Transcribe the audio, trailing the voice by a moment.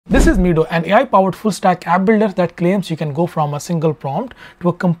This is MeDo, an AI-powered full-stack app builder that claims you can go from a single prompt to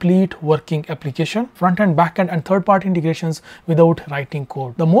a complete working application, front-end, back-end, and third-party integrations without writing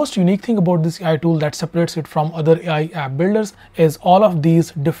code. The most unique thing about this AI tool that separates it from other AI app builders is all of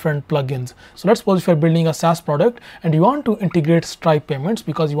these different plugins. So let's suppose if you're building a SaaS product and you want to integrate Stripe payments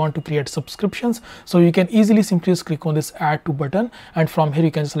because you want to create subscriptions, so you can easily simply just click on this Add to button, and from here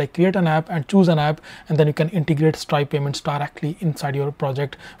you can just like create an app and choose an app, and then you can integrate Stripe payments directly inside your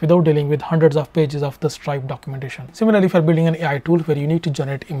project without dealing with hundreds of pages of the Stripe documentation. Similarly, if you're building an AI tool where you need to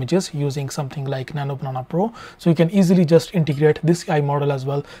generate images using something like Nano Banana Pro, so you can easily just integrate this AI model as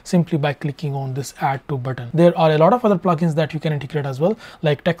well simply by clicking on this Add to button. There are a lot of other plugins that you can integrate as well,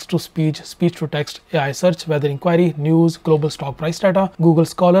 like text to speech, speech to text, AI search, weather inquiry, news, global stock price data, Google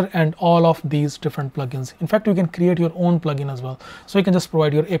Scholar, and all of these different plugins. In fact, you can create your own plugin as well. So you can just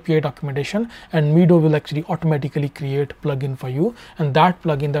provide your API documentation and MeDo will actually automatically create plugin for you, and that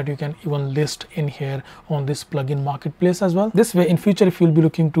plugin that you can even list in here on this plugin marketplace as well. This way, in future, if you'll be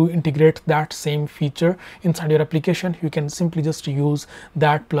looking to integrate that same feature inside your application, you can simply just use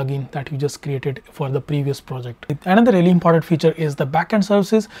that plugin that you just created for the previous project. Another really important feature is the backend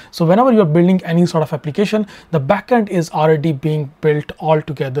services. So whenever you're building any sort of application, the backend is already being built all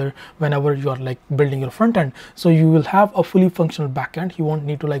together whenever you're like building your front end. So you will have a fully functional backend. You won't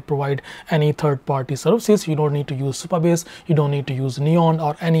need to like provide any third-party services. You don't need to use Supabase. You don't need to use Neon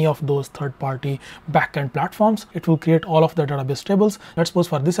or any of those third-party backend platforms. It will create all of the database tables. Let's suppose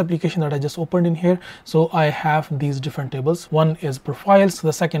for this application that I just opened in here, so I have these different tables. One is profiles,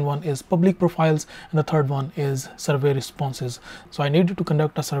 the second one is public profiles, and the third one is survey responses. So I needed to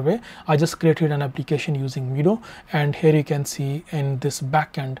conduct a survey. I just created an application using MeDo, and here you can see in this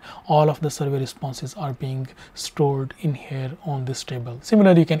backend all of the survey responses are being stored in here on this table.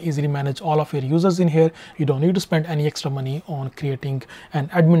 Similarly, you can easily manage all of your users in here. You don't need to spend any extra money on creating an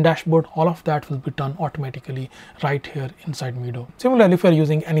admin dashboard. All of that will be done automatically right here inside MeDo. Similarly, if you're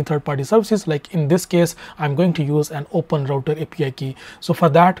using any third-party services, like in this case, I'm going to use an open router API key. So for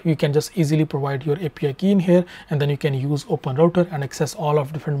that, you can just easily provide your API key in here, and then you can use open router and access all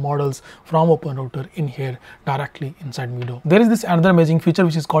of different models from open router in here directly inside MeDo. There is this another amazing feature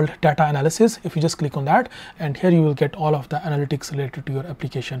which is called data analysis. If you just click on that, and here you will get all of the analytics related to your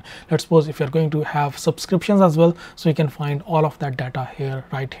application. Let's suppose if you're going to have subscriptions as well, so you can find all of that data here,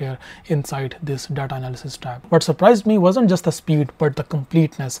 right here inside this data analysis tab. What surprised me wasn't just the speed, but the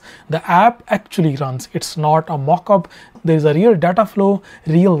completeness. The app actually runs. It's not a mockup. There is a real data flow,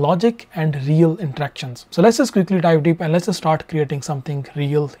 real logic, and real interactions. So let's just quickly dive deep and let's just start creating something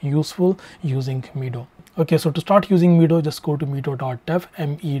real useful using MeDo. Okay, so to start using MeDo, just go to medo.dev,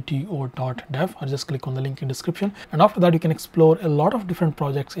 medo.dev, or just click on the link in description. And after that, you can explore a lot of different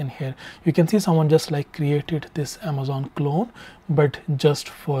projects in here. You can see someone just like created this Amazon clone, but just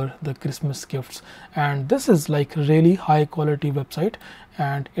for the Christmas gifts. And this is like really high quality website,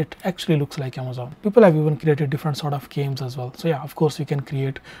 and it actually looks like Amazon. People have even created different sort of games as well. So yeah, of course you can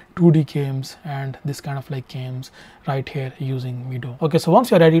create 2D games and this kind of like games right here using MeDo. Okay, so once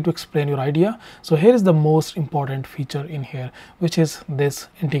you're ready to explain your idea, so here is the most important feature in here, which is this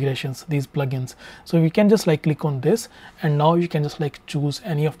integrations, these plugins. So you can just like click on this, and now you can just like choose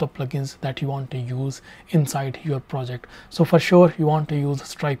any of the plugins that you want to use inside your project. So for sure you want to use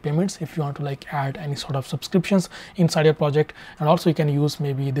Stripe payments if you want to like add any sort of subscriptions inside your project, and also you can use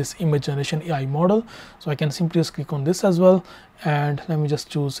maybe this image generation AI model. So I can simply just click on this as well, and let me just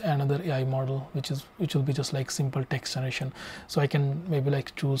choose another AI model which will be just like simple text generation. So I can maybe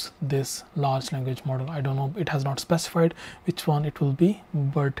like choose this large language model. I don't know, it has not specified which one it will be,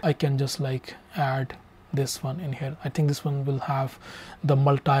 but I can just like add this one in here. I think this one will have the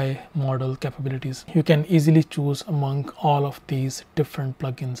multi-model capabilities. You can easily choose among all of these different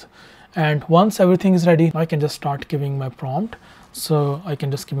plugins. And once everything is ready, I can just start giving my prompt. So I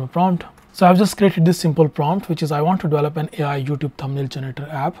can just give a prompt. So I've just created this simple prompt, which is I want to develop an AI YouTube thumbnail generator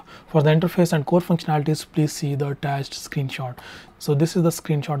app. For the interface and core functionalities, please see the attached screenshot. So this is the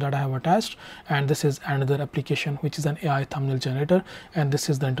screenshot that I have attached, and this is another application which is an AI thumbnail generator, and this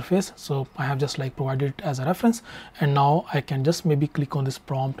is the interface. So I have just like provided it as a reference, and now I can just maybe click on this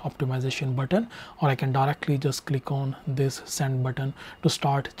prompt optimization button, or I can directly just click on this send button to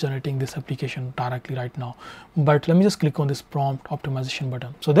start generating this application directly right now. But let me just click on this prompt optimization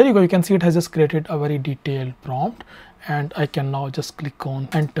button. So there you go, you can see it has just created a very detailed prompt, and I can now just click on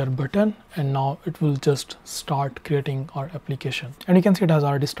enter button, and now it will just start creating our application. And you can see it has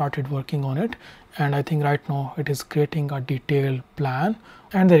already started working on it, and I think right now it is creating a detailed plan.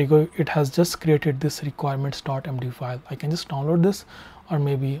 And there you go, it has just created this requirements.md file. I can just download this, or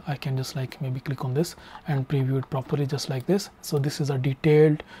maybe I can just like maybe click on this and preview it properly just like this. So this is a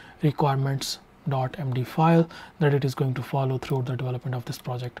detailed requirements.md file that it is going to follow throughout the development of this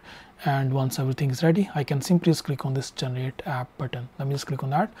project. And once everything is ready, I can simply just click on this generate app button. Let me just click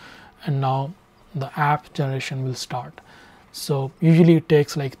on that, and now the app generation will start. So usually it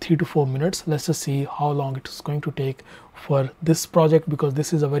takes like 3 to 4 minutes. Let's just see how long it is going to take for this project, because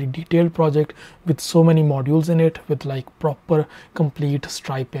this is a very detailed project with so many modules in it, with like proper complete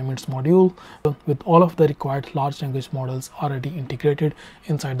Stripe payments module with all of the required large language models already integrated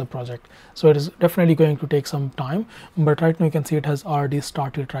inside the project. So it is definitely going to take some time, but right now you can see it has already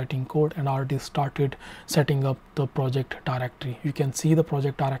started writing code and already started setting up the project directory. You can see the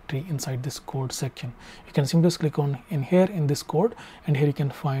project directory inside this code section. You can simply just click on in here in this code, and here you can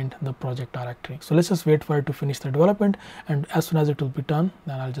find the project directory. So let's just wait for it to finish the development, and as soon as it will be done,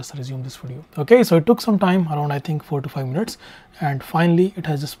 then I'll just resume this video. Okay, so it took some time, around I think 4 to 5 minutes, and finally it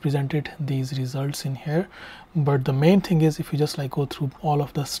has just presented these results in here. But the main thing is, if you just like go through all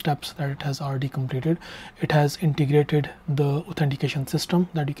of the steps that it has already completed, it has integrated the authentication system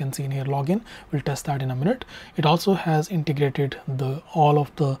that you can see in here, login. We'll test that in a minute. It also has integrated all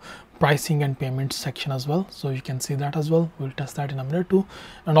of the pricing and payments section as well, so you can see that as well. We'll test that in a minute too.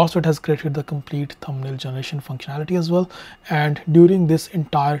 And also it has created the complete thumbnail generation functionality as well. And during this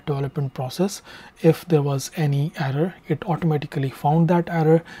entire development process, if there was any error, it automatically found that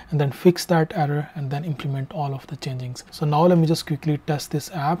error and then fixed that error and then implement all of the changings. So now let me just quickly test this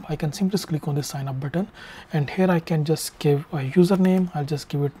app. I can simply just click on this sign up button, and here I can just give a username. I'll just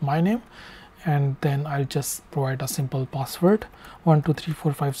give it my name, and then I'll just provide a simple password,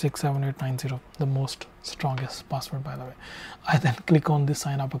 1234567890, the most strongest password, by the way. I then click on this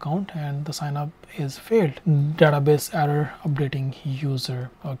sign up account, and the sign up is failed. Database error updating user.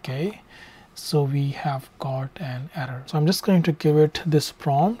 Okay, so we have got an error. So I'm just going to give it this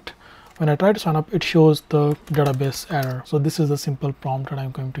prompt. When I try to sign up, it shows the database error. So this is the simple prompt that I'm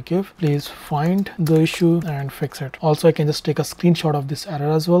going to give. Please find the issue and fix it. Also, I can just take a screenshot of this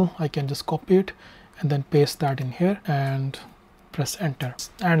error as well. I can just copy it and then paste that in here and press enter.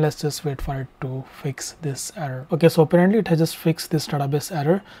 And let's just wait for it to fix this error. Okay, so apparently it has just fixed this database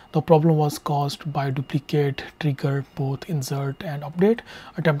error. The problem was caused by duplicate trigger, both insert and update,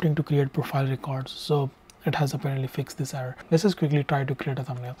 attempting to create profile records. So it has apparently fixed this error. Let's just quickly try to create a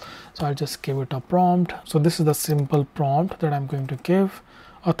thumbnail. So I'll just give it a prompt. So this is the simple prompt that I'm going to give.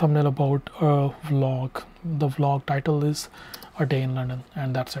 A thumbnail about a vlog. The vlog title is A Day in London,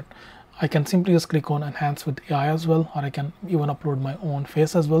 and that's it. I can simply just click on enhance with AI as well, or I can even upload my own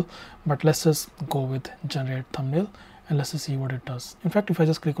face as well. But let's just go with generate thumbnail, and let's just see what it does. In fact, if I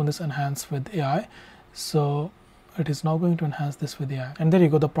just click on this enhance with AI, so it is now going to enhance this with AI, and there you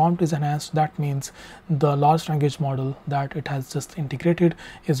go, the prompt is enhanced. That means the large language model that it has just integrated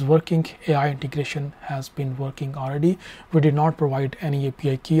is working. AI integration has been working already. We did not provide any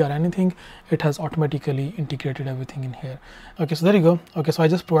API key or anything. It has automatically integrated everything in here. Okay, so there you go. Okay, so I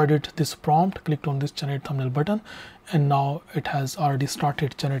just provided this prompt, clicked on this generate thumbnail button, and now it has already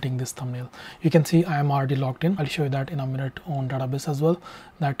started generating this thumbnail. You can see I am already logged in. I'll show you that in a minute on database as well,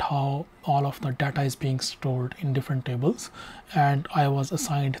 that how all of the data is being stored in different tables. And I was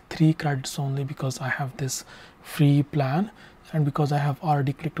assigned 3 credits only because I have this free plan, and because I have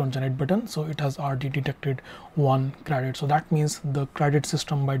already clicked on generate button, so it has already detected 1 credit. So that means the credit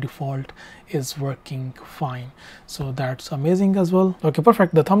system by default is working fine. So that's amazing as well. Okay,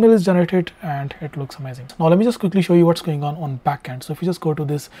 perfect. The thumbnail is generated and it looks amazing. Now let me just quickly show you what's going on backend. So if you just go to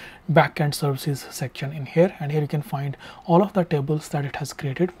this backend services section in here, and here you can find all of the tables that it has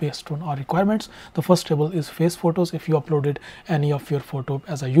created based on our requirements. The first table is face photos. If you uploaded any of your photo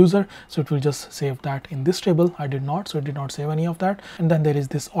as a user, so it will just save that in this table. I did not, so it did not save any of that. And then there is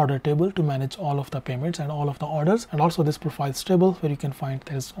this order table to manage all of the payments and all of the orders, and also this profiles table where you can find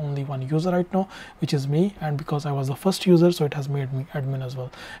there is only one user right now, which is me, and because I was the first user, so it has made me admin as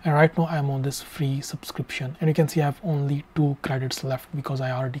well. And right now I am on this free subscription, and you can see I have only 2 credits left because I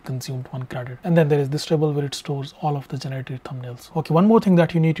already consumed 1 credit. And then there is this table where it stores all of the generated thumbnails. Okay, one more thing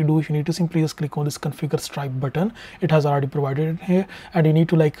that you need to do, you need to simply just click on this configure Stripe button. It has already provided it here, and you need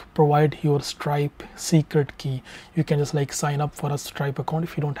to like provide your Stripe secret key. You can just like sign up for a Stripe account.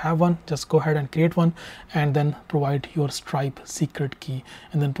 If you don't have one, just go ahead and create one, and then provide your Stripe secret key,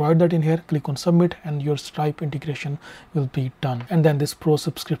 and then provide that in here. Click on submit, and your Stripe integration will be done, and then this pro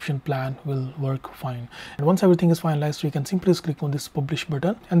subscription plan will work fine. And once everything is finalized, you can simply just click on this publish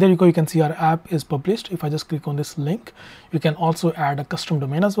button, and there you go. You can see our app is published. If I just click on this link, you can also add a custom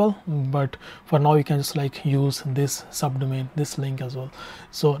domain as well, but for now you can just like use this subdomain, this link as well.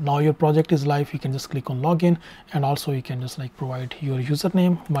 So now your project is live. You can just click on login, and also you can just like provide your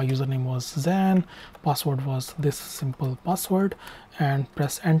username. My username was Zan, password was this simple password, and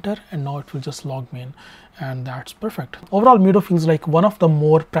press enter, and now it will just log me in, and that's perfect. Overall, MeDo feels like one of the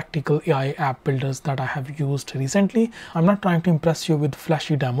more practical AI app builders that I have used recently. I'm not trying to impress you with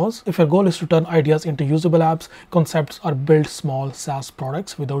flashy demos. If your goal is to turn ideas into usable apps, concepts, or build small SaaS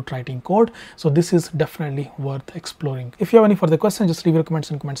products without writing code, so this is definitely worth exploring. If you have any further questions, just leave your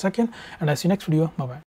comments in the comment section, and I see you next video. Bye bye.